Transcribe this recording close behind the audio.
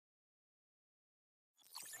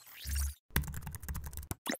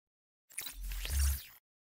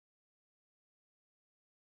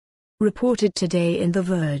Reported today in The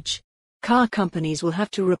Verge. Car companies will have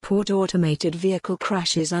to report automated vehicle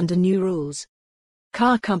crashes under new rules.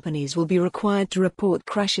 Car companies will be required to report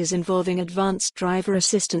crashes involving advanced driver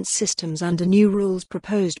assistance systems under new rules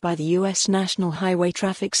proposed by the U.S. National Highway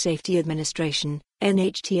Traffic Safety Administration,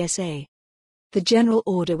 NHTSA. The general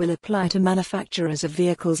order will apply to manufacturers of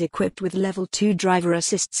vehicles equipped with Level 2 driver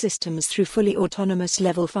assist systems through fully autonomous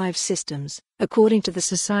Level 5 systems, according to the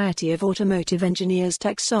Society of Automotive Engineers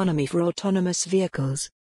taxonomy for autonomous vehicles.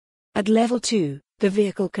 At Level 2, the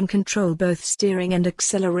vehicle can control both steering and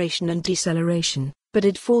acceleration and deceleration, but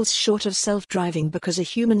it falls short of self-driving because a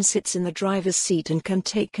human sits in the driver's seat and can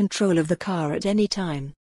take control of the car at any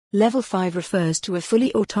time. Level 5 refers to a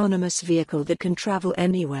fully autonomous vehicle that can travel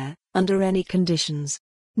anywhere, under any conditions.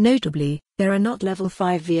 Notably, there are not Level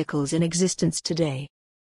 5 vehicles in existence today.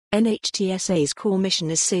 NHTSA's core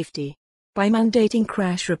mission is safety. By mandating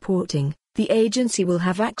crash reporting, the agency will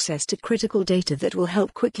have access to critical data that will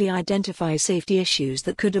help quickly identify safety issues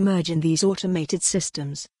that could emerge in these automated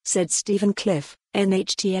systems, said Stephen Cliff,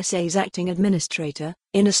 NHTSA's acting administrator,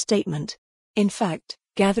 in a statement. In fact,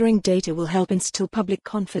 gathering data will help instill public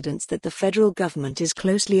confidence that the federal government is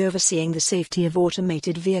closely overseeing the safety of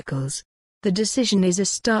automated vehicles. The decision is a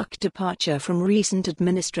stark departure from recent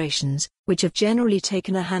administrations, which have generally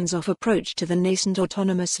taken a hands-off approach to the nascent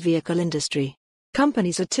autonomous vehicle industry.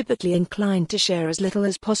 Companies are typically inclined to share as little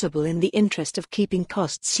as possible in the interest of keeping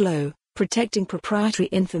costs low, protecting proprietary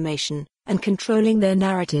information, and controlling their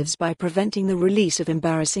narratives by preventing the release of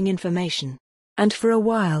embarrassing information. And for a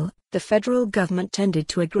while, the federal government tended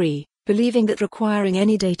to agree, believing that requiring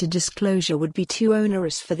any data disclosure would be too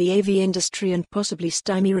onerous for the AV industry and possibly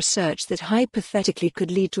stymie research that hypothetically could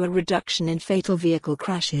lead to a reduction in fatal vehicle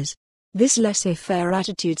crashes. This laissez-faire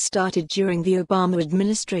attitude started during the Obama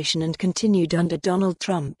administration and continued under Donald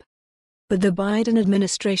Trump. But the Biden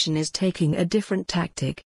administration is taking a different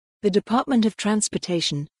tactic. The Department of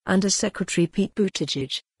Transportation, under Secretary Pete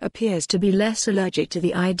Buttigieg, appears to be less allergic to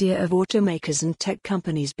the idea of automakers and tech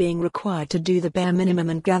companies being required to do the bare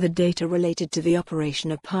minimum and gather data related to the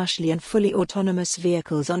operation of partially and fully autonomous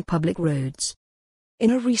vehicles on public roads.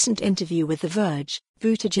 In a recent interview with The Verge,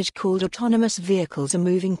 Buttigieg called autonomous vehicles a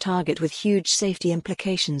moving target with huge safety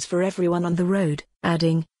implications for everyone on the road,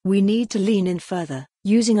 adding, "We need to lean in further,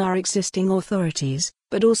 using our existing authorities,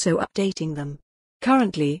 but also updating them."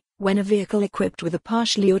 Currently, when a vehicle equipped with a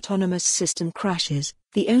partially autonomous system crashes,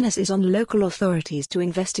 the onus is on local authorities to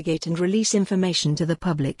investigate and release information to the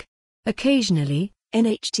public. Occasionally,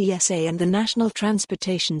 NHTSA and the National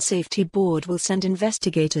Transportation Safety Board will send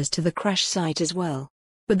investigators to the crash site as well.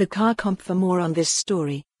 But the car comp. For more on this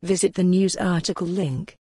story, visit the news article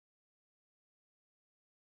link.